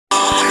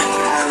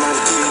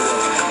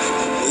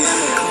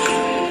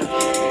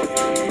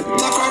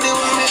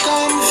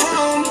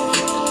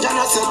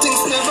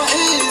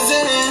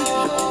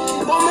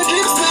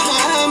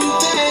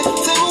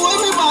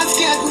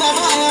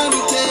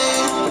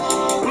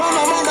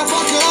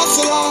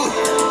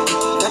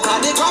hustler. That's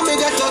how they call me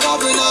get a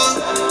governor.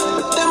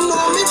 Them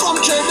know me from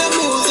trade the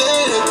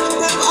music.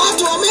 Rap out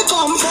where me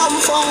come from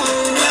far.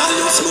 I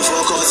lose me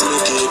focus, me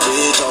keep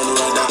it on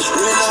weather.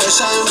 Rain or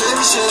shine,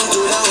 baby, sing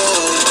to the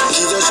world.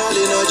 Jesus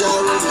surely no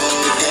job with me.